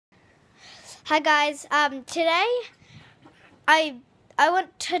Hi guys. Today I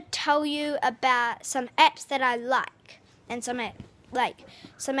want to tell you about some apps that I like, and some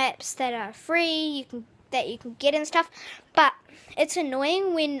apps that are free that you can get and stuff. But it's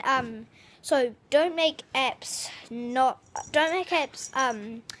annoying when so don't make apps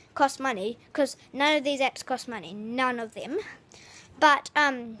cost money, because none of these apps cost money, none of them. But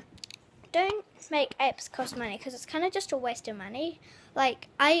don't make apps cost money, because it's kind of just a waste of money. Like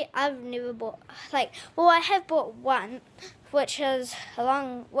I've never bought I have bought one, which was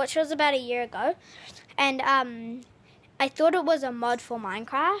about a year ago, and I thought it was a mod for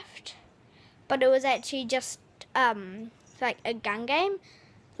Minecraft, but it was actually just like a gun game.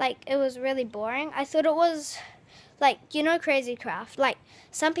 Like, it was really boring. I thought it was Crazy Craft. Like,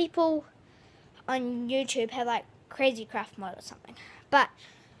 some people on YouTube have like Crazy Craft mod or something, but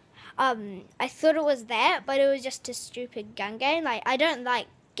I thought it was that, but it was just a stupid gun game. Like, I don't like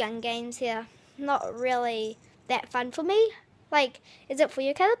gun games here. Not really that fun for me. Like, is it for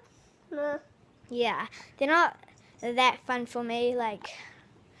you, Caleb? No. Yeah, they're not that fun for me. Like,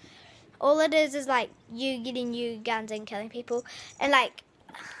 all it is like you getting new guns and killing people. And like,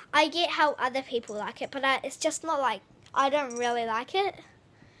 I get how other people like it, but it's just not like, I don't really like it.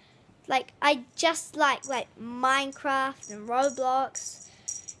 Like, I just like Minecraft and Roblox.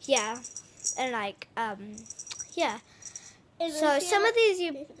 Yeah, and yeah. So some of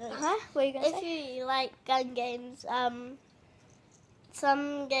these what are you gonna say? If you like gun games,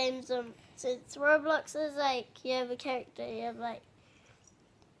 some games since Roblox is like, you have a character, you have like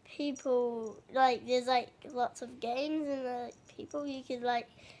people, like there's like lots of games and people, you can like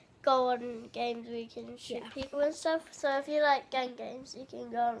go on games where you can shoot people and stuff. So if you like gun games, you can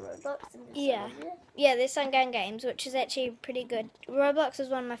go on Roblox and Yeah, there's some gun games, which is actually pretty good. Roblox is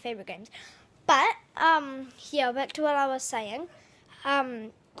one of my favorite games. But back to what I was saying.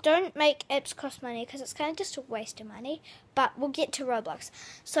 Don't make apps cost money, because it's kind of just a waste of money. But we'll get to Roblox.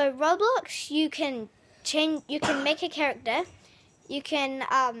 So Roblox, you can make a character. You can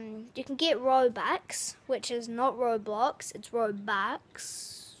get Robux, which is not Roblox, it's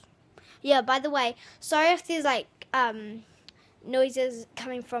Robux. Yeah, by the way, sorry if there's like noises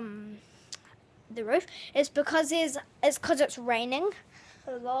coming from the roof. It's because it's raining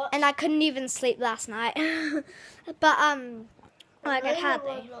a lot, and I couldn't even sleep last night. But I can't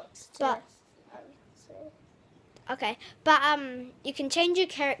be. But okay, but you can change your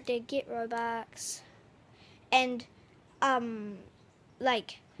character, get Robux, and and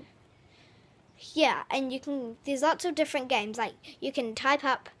you can. There's lots of different games. Like, you can type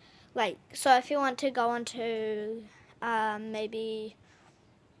up. Like, so if you want to go onto maybe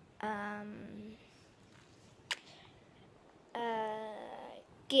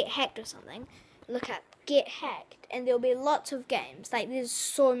Get Hacked or something, look up Get Hacked, and there'll be lots of games. Like, there's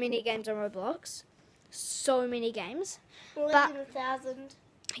so many games on Roblox, so many games. More than 1,000.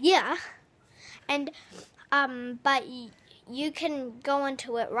 Yeah, and but you can go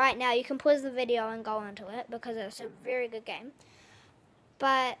into it right now. You can pause the video and go into it, because it's a very good game.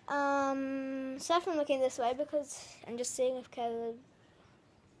 But, aside from looking this way, because I'm just seeing if Caleb...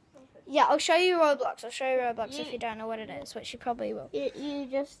 Yeah, I'll show you Roblox. If you don't know what it is, which you probably will. You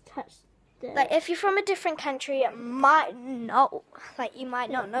just touched it. Like, if you're from a different country, you might not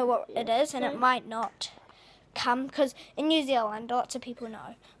know what it is, and it might not come, because in New Zealand, lots of people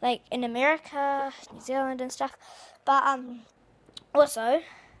know. Like, in America, New Zealand and stuff. But, also,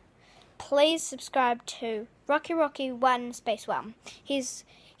 please subscribe to Rocky1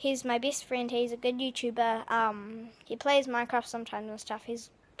 He's my best friend. He's a good YouTuber. He plays Minecraft sometimes and stuff. He's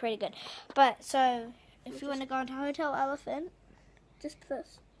pretty good. But so if you want to go into Hotel Elephant, just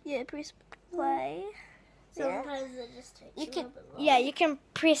press play. Sometimes it just takes a little bit long. Yeah, you can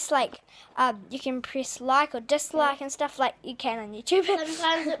press like or dislike and stuff like you can on YouTube.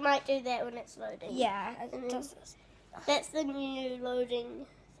 Sometimes it might do that when it's loading. Yeah, it does this. That's the new loading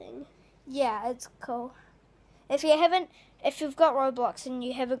thing. Yeah, it's cool. If you've got Roblox and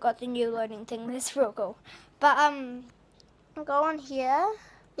you haven't got the new loading thing, that's real cool. But go on here.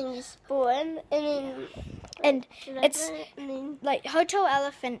 And you spawn, and then like Hotel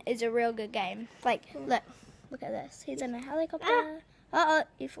Elephant is a real good game. Like, look at this. He's in a helicopter.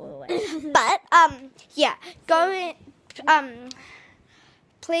 You flew away. But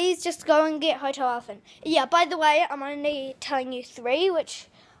please just go and get Hotel Elephant. Yeah, by the way, I'm only telling you 3, which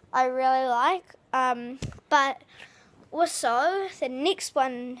I really like. But also the next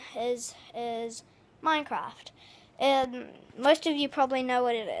one is Minecraft. Most of you probably know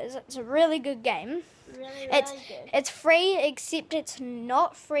what it is. It's a really good game. Really It's good. It's free, except it's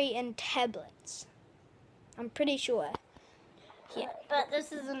not free in tablets. I'm pretty sure. Yeah. But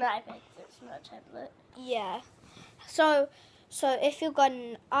this is an iPad, so it's not a tablet. Yeah. So if you've got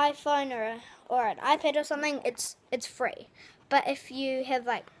an iPhone or an iPad or something, it's free. But if you have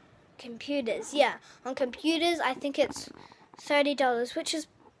like computers, on computers I think it's $30, which is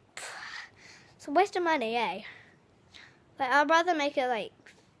it's a waste of money, eh? Like I'd rather make it like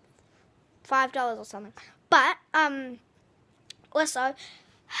 $5 or something. But also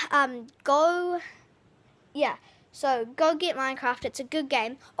so go get Minecraft. It's a good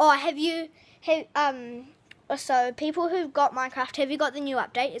game. Oh, also people who've got Minecraft, have you got the new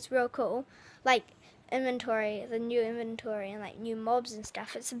update? It's real cool. Like the new inventory and like new mobs and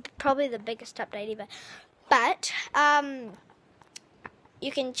stuff. It's probably the biggest update ever. But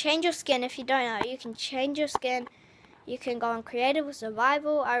you can change your skin if you don't know. You can change your skin. You can go on creative or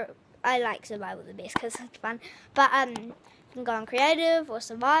survival. I like survival the best because it's fun. But you can go on creative or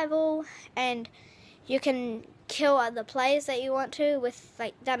survival, and you can kill other players that you want to with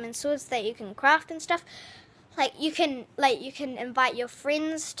like diamond swords that you can craft and stuff. You can invite your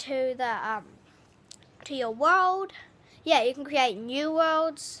friends to to your world. Yeah, you can create new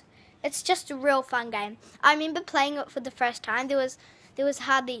worlds. It's just a real fun game. I remember playing it for the first time. There was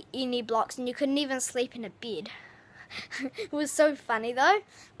hardly any blocks, and you couldn't even sleep in a bed. It was so funny though.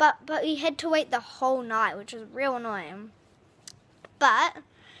 But we had to wait the whole night, which was real annoying. But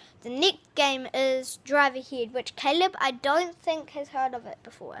the next game is Drive Ahead, which Caleb, I don't think, has heard of it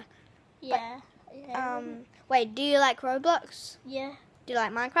before. Yeah. Wait, do you like Roblox? Yeah. Do you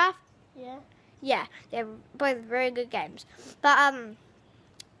like Minecraft? Yeah. Yeah, they're both very good games. But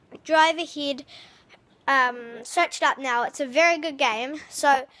Drive Ahead, search it up now. It's a very good game.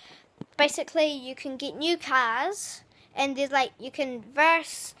 So basically, you can get new cars, and there's you can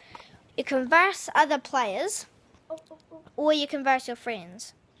verse other players, or you can verse your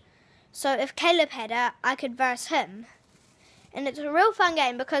friends. So if Caleb had it, I could verse him, and it's a real fun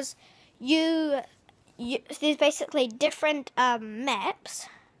game because there's basically different maps,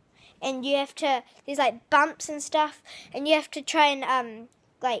 and there's bumps and stuff, and you have to try and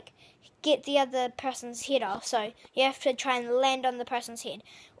get the other person's head off. So you have to try and land on the person's head.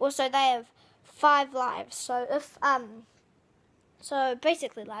 Also, they have 5 lives. So if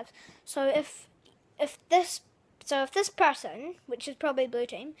basically lives. So if this person, which is probably blue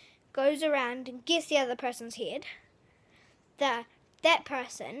team, goes around and gets the other person's head, the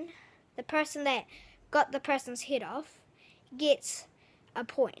person that got the person's head off gets a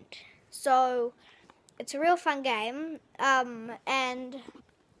point. So it's a real fun game, and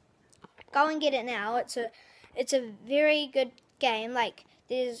go and get it now. It's a very good game.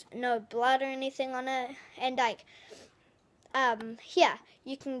 There's no blood or anything on it, and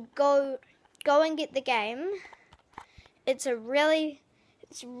you can go and get the game. It's really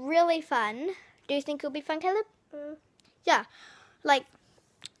fun. Do you think it'll be fun, Caleb? Yeah,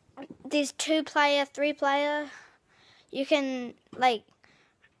 there's 2-player, 3-player. You can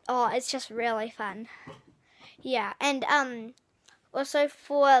it's just really fun. Yeah, and also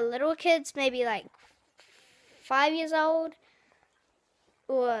for little kids, maybe 5 years old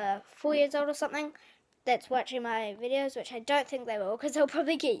or 4 years old or something, that's watching my videos, which I don't think they will, because they'll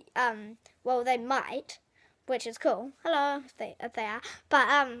probably get they might, which is cool. Hello, if they are,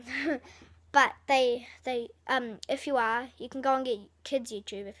 but they if you are, you can go and get kids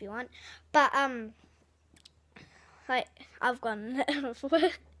YouTube if you want. But I've gone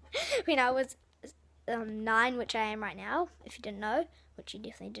when I was 9, which I am right now, if you didn't know, which you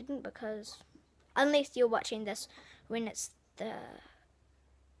definitely didn't, because unless you're watching this when it's the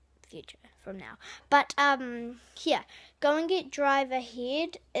future from now. But go and get Drive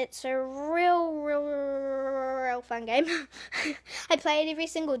Ahead. It's a real fun game. I play it every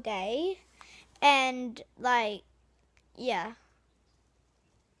single day, and bye.